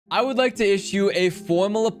I would like to issue a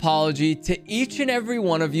formal apology to each and every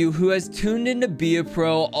one of you who has tuned in to Be a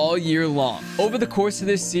Pro all year long. Over the course of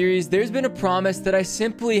this series, there's been a promise that I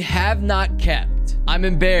simply have not kept. I'm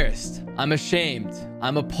embarrassed. I'm ashamed.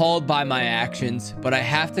 I'm appalled by my actions, but I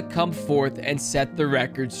have to come forth and set the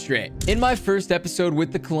record straight. In my first episode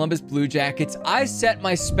with the Columbus Blue Jackets, I set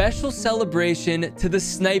my special celebration to the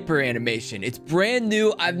sniper animation. It's brand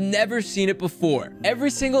new. I've never seen it before. Every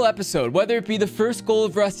single episode, whether it be the first goal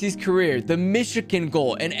of Rusty's career, the Michigan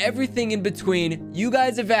goal, and everything in between, you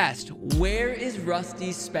guys have asked, where is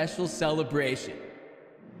Rusty's special celebration?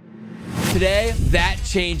 Today, that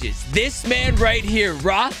changes. This man right here,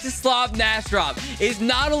 Rostislav Nasherov, is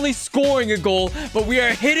not only scoring a goal, but we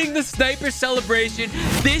are hitting the sniper celebration.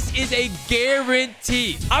 This is a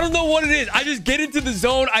guarantee. I don't know what it is. I just get into the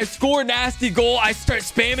zone. I score a nasty goal. I start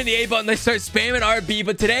spamming the A button. I start spamming RB.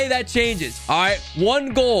 But today, that changes. All right,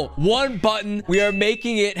 one goal, one button. We are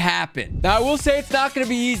making it happen. Now, I will say it's not going to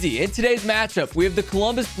be easy. In today's matchup, we have the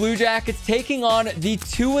Columbus Blue Jackets taking on the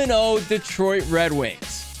 2-0 Detroit Red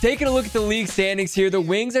Wings. Taking a look at the league standings here, the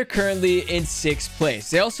Wings are currently in 6th place.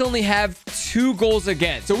 They also only have 2 goals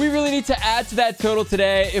against. So we really need to add to that total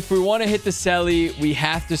today. If we want to hit the celly, we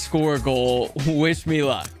have to score a goal. Wish me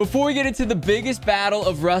luck. Before we get into the biggest battle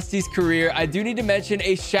of Rusty's career, I do need to mention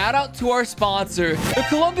a shout out to our sponsor, the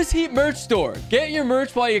Columbus Heat merch store. Get your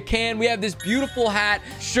merch while you can. We have this beautiful hat,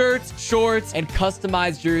 shirts, shorts, and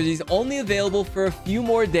customized jerseys only available for a few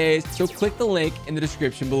more days. So click the link in the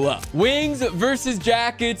description below. Wings versus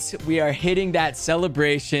Jackets. We are hitting that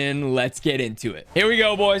celebration. Let's get into it. Here we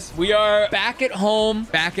go, boys. We are back at home,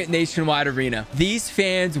 back at Nationwide Arena. These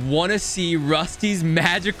fans want to see Rusty's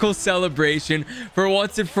magical celebration for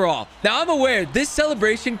once and for all. Now, I'm aware this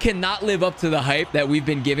celebration cannot live up to the hype that we've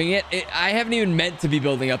been giving it. I haven't even meant to be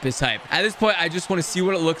building up his hype. At this point, I just want to see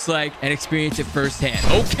what it looks like and experience it firsthand.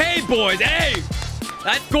 Okay, boys. Hey!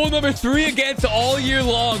 That's goal number 3 against all year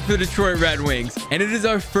long for the Detroit Red Wings. And it is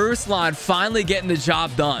our first line finally getting the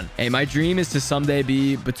job done. Hey, my dream is to someday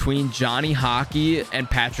be between Johnny Hockey and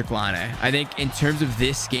Patrick Laine. I think in terms of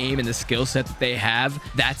this game and the skill set that they have,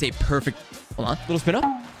 that's a perfect... Hold on. Little spin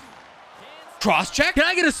up. Cross check. Can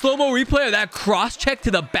I get a slow-mo replay of that cross check to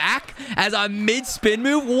the back as a mid-spin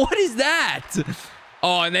move? What is that?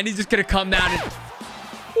 Oh, and then he's just going to come down and...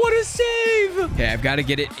 What a save. Okay, I've got to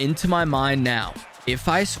get it into my mind now. If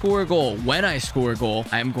I score a goal, when I score a goal,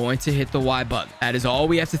 I'm going to hit the Y button. That is all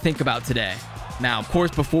we have to think about today. Now, of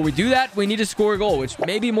course, before we do that, we need to score a goal, which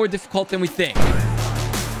may be more difficult than we think.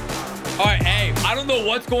 All right, hey, I don't know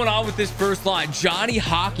what's going on with this first line. Johnny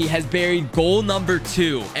Hockey has buried goal number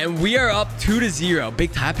 2, and we are up 2-0.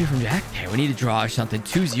 Big tie up here from Jack. Okay, we need to draw or something.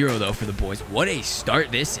 2-0, though, for the boys. What a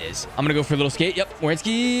start this is. I'm going to go for a little skate. Yep,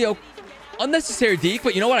 Wierenski. Oh. Unnecessary deke,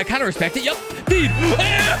 but you know what? I kind of respect it. Yep. Deep.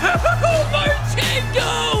 Oh,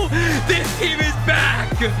 Marchenko! This team is back.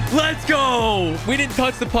 Let's go. We didn't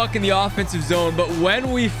touch the puck in the offensive zone, but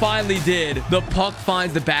when we finally did, the puck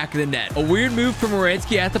finds the back of the net. A weird move from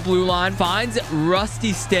Wierenski at the blue line. Finds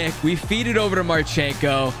Rusty stick. We feed it over to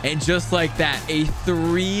Marchenko, and just like that, a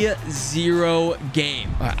 3-0 game.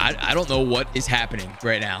 I don't know what is happening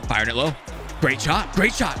right now. Firing it low. Great shot.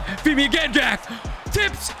 Great shot. Feed me again, Jack.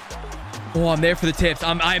 Tips. Oh, I'm there for the tips.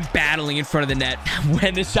 I'm battling in front of the net.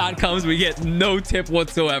 When the shot comes, we get no tip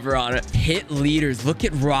whatsoever on it. Hit leaders. Look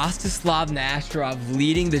at Rostislav Nasherov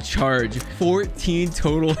leading the charge. 14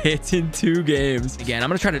 total hits in 2 games. Again, I'm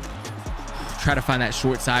going to try to find that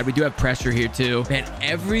short side. We do have pressure here too. Man,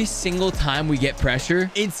 every single time we get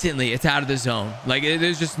pressure, instantly it's out of the zone. Like,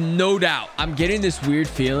 there's just no doubt. I'm getting this weird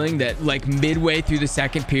feeling that like midway through the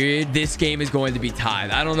second period, this game is going to be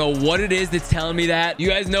tied. I don't know what it is that's telling me that. You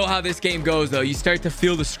guys know how this game goes though. You start to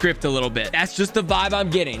feel the script a little bit. That's just the vibe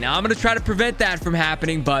I'm getting. Now I'm going to try to prevent that from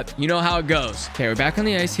happening, but you know how it goes. Okay, we're back on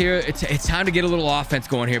the ice here. It's time to get a little offense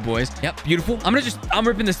going here, boys. Yep, beautiful. I'm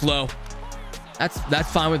ripping this low.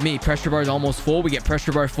 That's fine with me. Pressure bar is almost full. We get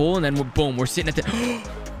pressure bar full, and then boom, we're sitting at the...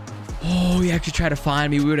 Oh, he actually tried to find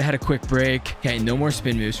me. We would have had a quick break. Okay, no more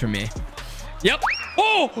spin moves from me. Yep.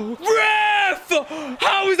 Oh, ref!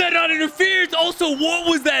 How is that not interference? Also, what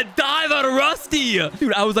was that dive out of Rusty?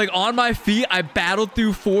 Dude, I was like on my feet. I battled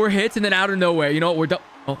through 4 hits, and then out of nowhere, you know what? We're done.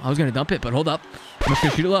 Oh, I was going to dump it, but hold up. I'm just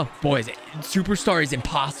going to shoot it low. Boys, superstar is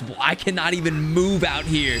impossible. I cannot even move out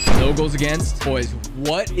here. No goals against. Boys,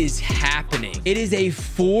 what is happening? It is a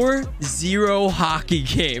 4-0 hockey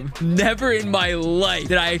game. Never in my life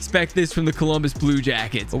did I expect this from the Columbus Blue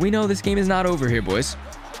Jackets. But we know this game is not over here, boys.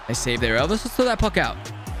 Nice save there, Elvis. Let's throw that puck out.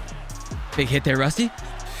 Big hit there, Rusty.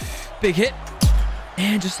 Big hit.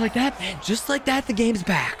 And just like that, man, just like that, the game's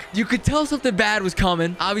back. You could tell something bad was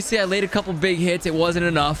coming. Obviously, I laid a couple big hits. It wasn't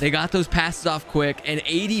enough. They got those passes off quick. And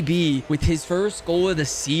ADB with his first goal of the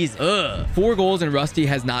season. 4 goals, and Rusty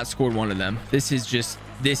has not scored one of them. This is just...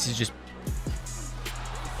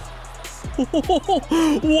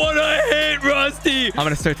 What a hit, Rusty. I'm going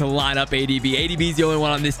to start to line up ADB. ADB's the only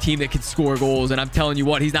one on this team that can score goals. And I'm telling you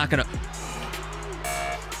what, he's not going to...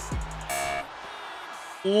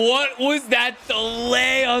 What was that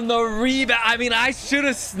delay on the rebound? I mean, I should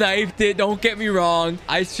have sniped it. Don't get me wrong.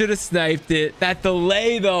 I should have sniped it. That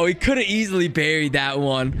delay, though, he could have easily buried that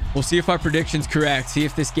one. We'll see if our prediction's correct. See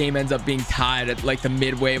if this game ends up being tied at like the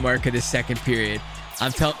midway mark of the second period.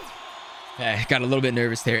 I'm telling... got a little bit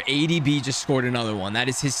nervous there. ADB just scored another one. That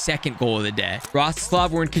is his second goal of the day. Rostislav,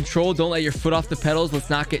 we're in control. Don't let your foot off the pedals. Let's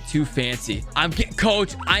not get too fancy.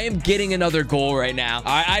 Coach, I am getting another goal right now. All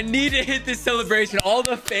right, I need to hit this celebration. All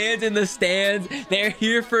the fans in the stands, they're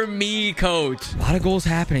here for me, coach. A lot of goals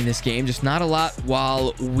happening this game, just not a lot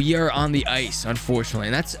while we are on the ice, unfortunately.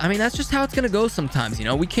 And that's just how it's going to go sometimes. You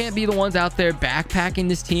know, we can't be the ones out there backpacking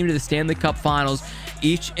this team to the Stanley Cup Finals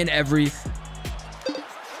each and every...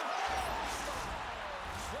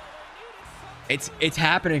 It's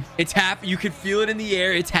happening. You can feel it in the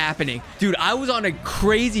air. It's happening. Dude, I was on a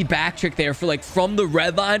crazy back trick there for like from the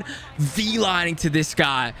red line, V-lining to this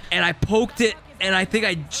guy. And I poked it, and I think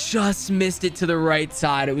I just missed it to the right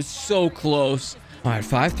side. It was so close. All right,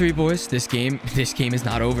 5-3, boys. This game is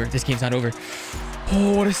not over. This game's not over.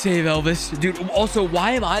 Oh, what a save, Elvis. Dude, also,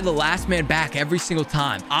 why am I the last man back every single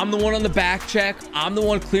time? I'm the one on the back check. I'm the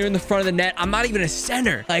one clearing the front of the net. I'm not even a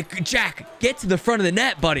center. Like, Jack, get to the front of the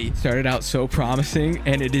net, buddy. Started out so promising,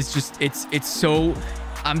 and it is just, it's so...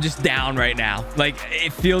 I'm just down right now. Like,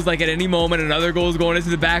 it feels like at any moment another goal is going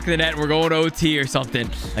into the back of the net and we're going to OT or something.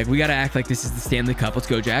 Like, we got to act like this is the Stanley Cup. Let's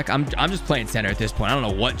go, Jack. I'm just playing center at this point. I don't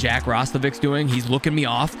know what Jack Roslovic's doing. He's looking me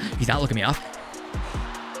off. He's not looking me off.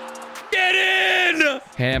 Get in!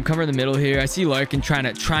 Okay, I'm covering the middle here. I see Larkin trying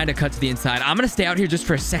to cut to the inside. I'm going to stay out here just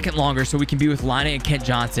for a second longer so we can be with Line and Kent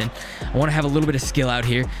Johnson. I want to have a little bit of skill out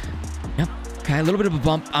here. Yep. Okay, a little bit of a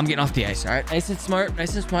bump. I'm getting off the ice. All right, nice and smart.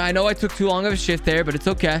 Nice and smart. I know I took too long of a shift there, but it's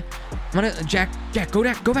okay. I'm going to... Jack, go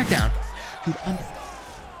back down.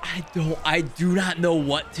 Dude, I do not know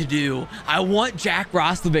what to do. I want Jack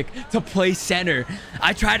Roslovic to play center.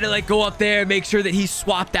 I tried to like go up there and make sure that he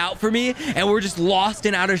swapped out for me, and we're just lost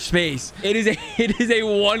in outer space. It is a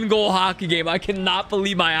 1-goal hockey game. I cannot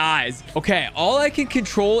believe my eyes. Okay, all I can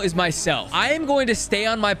control is myself. I am going to stay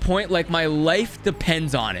on my point like my life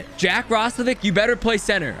depends on it. Jack Roslovic, you better play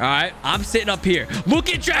center. All right, I'm sitting up here.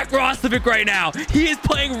 Look at Jack Roslovic right now. He is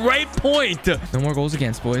playing right point. No more goals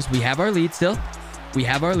against, boys. We have our lead still.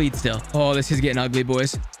 Oh, this is getting ugly,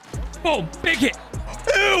 boys. Oh, big hit.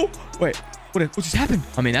 Ew. Wait, what just happened?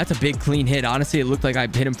 I mean, that's a big clean hit. Honestly, it looked like I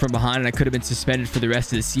hit him from behind and I could have been suspended for the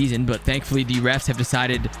rest of the season, but thankfully the refs have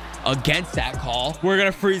decided against that call. We're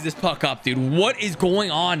gonna freeze this puck up, dude. What is going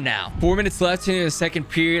on now? 4 minutes left in the second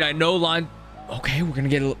period. I know Line... Okay, we're gonna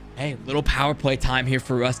get a little power play time here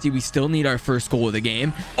for Rusty. We still need our first goal of the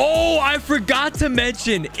game. Oh, I forgot to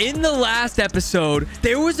mention, in the last episode,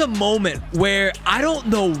 there was a moment where I don't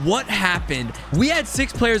know what happened. We had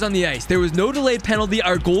 6 players on the ice. There was no delayed penalty.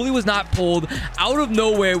 Our goalie was not pulled. Out of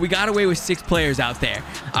nowhere, we got away with 6 players out there.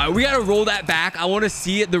 We got to roll that back. I want to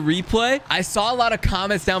see it, the replay. I saw a lot of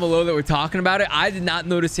comments down below that were talking about it. I did not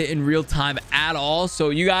notice it in real time at all.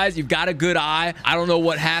 So you guys, you've got a good eye. I don't know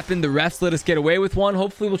what happened. The refs let us get away with one.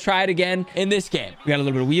 Hopefully we'll try it again in this game. We got a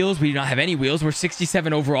little bit of wheels. We do not have any wheels. We're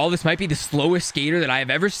 67 overall. This might be the slowest skater that I have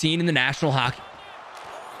ever seen in the National Hockey.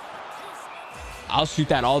 I'll shoot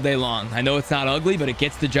that all day long. I know it's not ugly, but it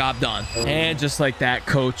gets the job done. And just like that,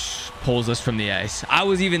 coach pulls us from the ice. I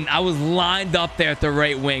was lined up there at the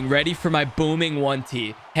right wing, ready for my booming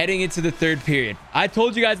 1T, heading into the third period. I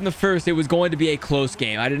told you guys in the first it was going to be a close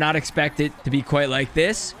game. I did not expect it to be quite like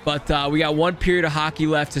this, but we got 1 period of hockey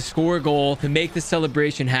left to score a goal, to make the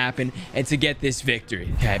celebration happen, and to get this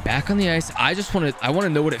victory. Okay, back on the ice. I want to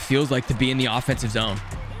know what it feels like to be in the offensive zone.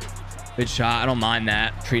 Good shot. I don't mind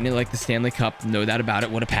that. Treating it like the Stanley Cup. No doubt about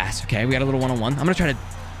it. What a pass. Okay, we got a little one-on-one. I'm going to try to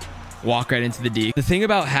walk right into the deke. The thing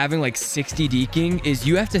about having like 60 deking is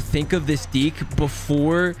you have to think of this deke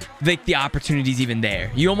before like the opportunity's even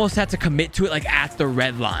there. You almost have to commit to it like at the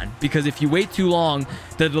red line, because if you wait too long,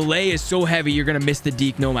 the delay is so heavy, you're going to miss the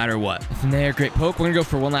deke no matter what. From there, great poke. We're going to go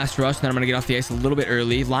for one last rush, and then I'm going to get off the ice a little bit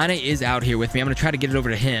early. Line A is out here with me. I'm going to try to get it over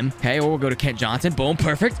to him. Okay, or we'll go to Kent Johnson. Boom,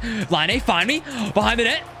 perfect. Line A, find me. Behind the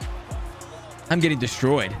net. I'm getting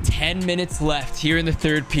destroyed. 10 minutes left here in the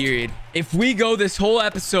third period. If we go this whole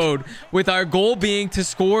episode with our goal being to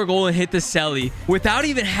score a goal and hit the celly without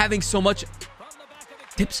even having so much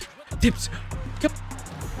tips. Yep.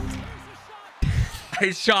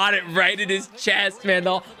 I shot it right in his chest, man.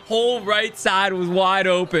 The whole right side was wide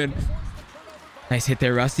open. Nice hit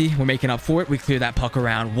there, Rusty. We're making up for it. We clear that puck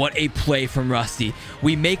around. What a play from Rusty.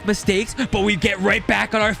 We make mistakes, but we get right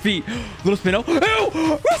back on our feet. Little spin out.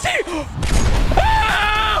 Oh, Rusty!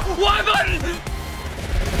 Ah! Y button!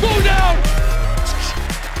 Go down!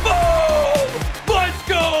 Boom! Let's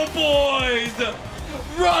go, boys!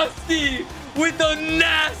 Rusty with a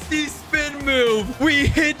nasty spin move. We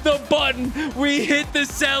hit the button. We hit the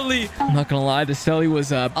celly. I'm not gonna lie, the celly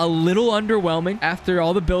was a little underwhelming after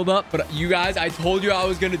all the buildup. But you guys, I told you I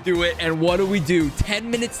was gonna do it. And what do?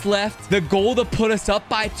 10 minutes left. The goal to put us up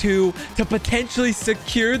by 2 to potentially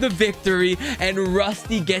secure the victory. And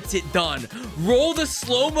Rusty gets it done. Roll the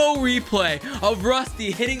slow-mo replay of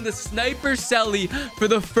Rusty hitting the sniper celly for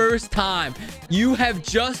the first time. You have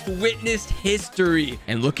just witnessed history.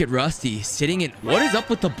 And look at Rusty sitting in... What is up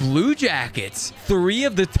with the Blue Jackets? 3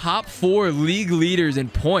 of the top 4 league leaders in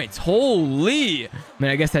points. Holy. I mean,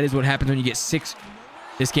 I guess that is what happens when you get 6...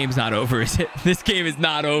 This game's not over, is it? This game is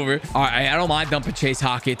not over. All right, I don't mind dumping chase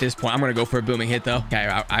hockey at this point. I'm going to go for a booming hit, though. Okay,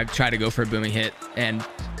 I try to go for a booming hit, and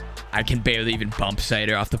I can barely even bump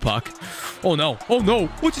Cider off the puck. Oh, no. Oh, no.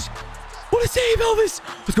 What a save, Elvis.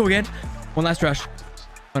 Let's go again. One last rush.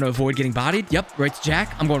 I'm going to avoid getting bodied. Yep, right to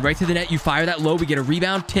Jack. I'm going right to the net. You fire that low. We get a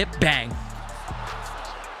rebound, tip, bang.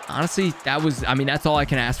 Honestly, that was... I mean, that's all I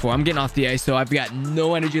can ask for. I'm getting off the ice, so I've got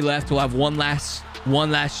no energy left. We'll have one last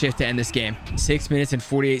shift to end this game. 6 minutes and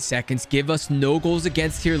 48 seconds. Give us no goals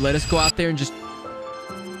against here. Let us go out there and just...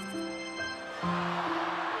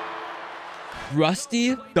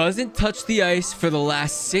 Rusty doesn't touch the ice for the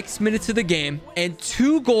last 6 minutes of the game, and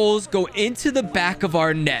 2 goals go into the back of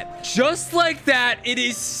our net. Just like that, it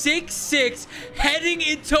is 6-6 heading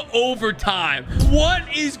into overtime. What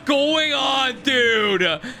is going on,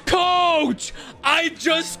 dude? Coach, I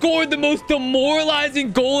just scored the most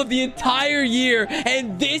demoralizing goal of the entire year,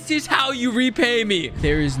 and this is how you repay me.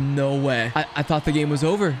 There is no way. I thought the game was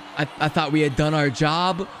over. I thought we had done our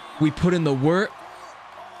job. We put in the work.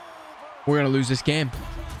 We're gonna lose this game.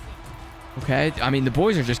 Okay, I mean, the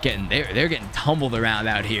boys are just getting... They're getting tumbled around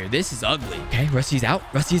out here. This is ugly. Okay, Rusty's out.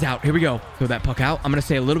 Rusty's out. Here we go. Throw that puck out. I'm gonna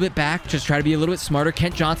stay a little bit back. Just try to be a little bit smarter.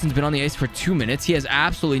 Kent Johnson's been on the ice for 2 minutes. He has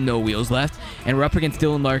absolutely no wheels left. And we're up against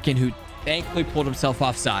Dylan Larkin, who thankfully pulled himself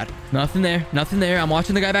offside. Nothing there. Nothing there. I'm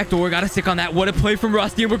watching the guy back door. Gotta stick on that. What a play from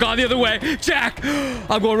Rusty. And we're gone the other way. Jack!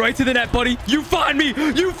 I'm going right to the net, buddy. You find me.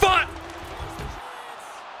 You find...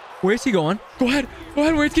 Where's he going? Go ahead. Go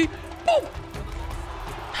ahead, Where's he? Boom!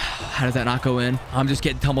 How does that not go in? I'm just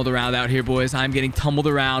getting tumbled around out here, boys. I'm getting tumbled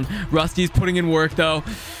around. Rusty's putting in work, though.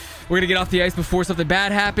 We're going to get off the ice before something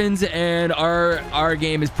bad happens, and our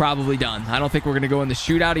game is probably done. I don't think we're going to go in the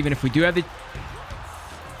shootout, even if we do have the...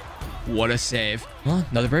 What a save. Well,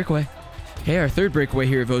 another breakaway. Okay, our third breakaway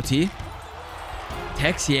here of OT.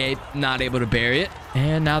 Texier not able to bury it.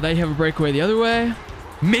 And now they have a breakaway the other way.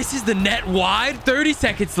 Misses the net wide. 30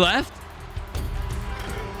 seconds left.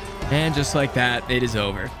 And just like that, it is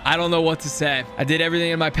over. I don't know what to say. I did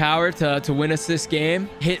everything in my power to win us this game.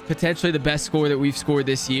 Hit potentially the best score that we've scored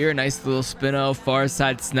this year. A nice little spin-o, far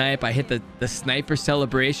side snipe. I hit the sniper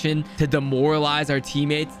celebration to demoralize our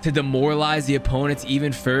teammates, to demoralize the opponents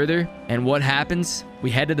even further. And what happens? We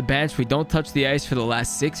head to the bench. We don't touch the ice for the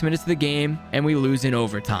last 6 minutes of the game, and we lose in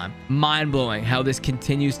overtime. Mind-blowing how this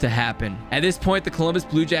continues to happen. At this point, the Columbus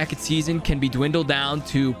Blue Jackets season can be dwindled down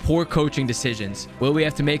to poor coaching decisions. Will we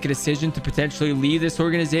have to make a decision to potentially leave this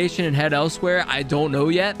organization and head elsewhere? I don't know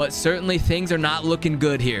yet, but certainly things are not looking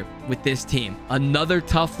good here with this team. Another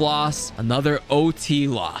tough loss, another OT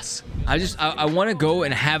loss. I want to go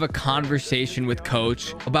and have a conversation with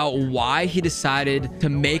Coach about why he decided to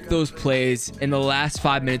make those plays in the last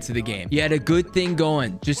 5 minutes of the game. You had a good thing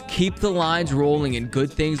going. Just keep the lines rolling and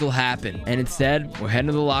good things will happen. And instead, we're heading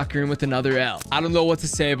to the locker room with another L. I don't know what to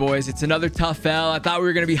say, boys. It's another tough L. I thought we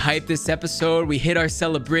were going to be hyped this episode. We hit our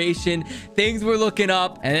celebration. Things were looking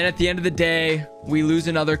up. And then at the end of the day, we lose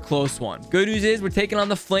another close one. Good news is we're taking on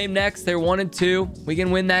the Flame next. They're 1-2. We can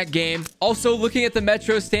win that game. Also, looking at the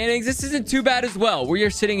Metro standings, this isn't too bad as well. We are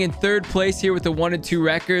sitting in 3rd place here with a 1-2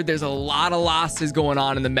 record. There's a lot of losses going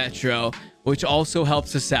on in the Metro, which also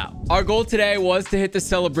helps us out. Our goal today was to hit the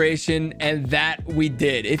celebration, and that we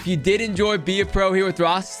did. If you did enjoy Be a Pro here with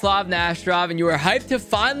Rostislav Nasherov, and you were hyped to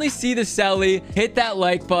finally see the celly, hit that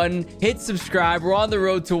like button, hit subscribe. We're on the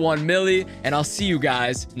road to 1 milli, and I'll see you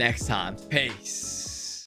guys next time. Peace.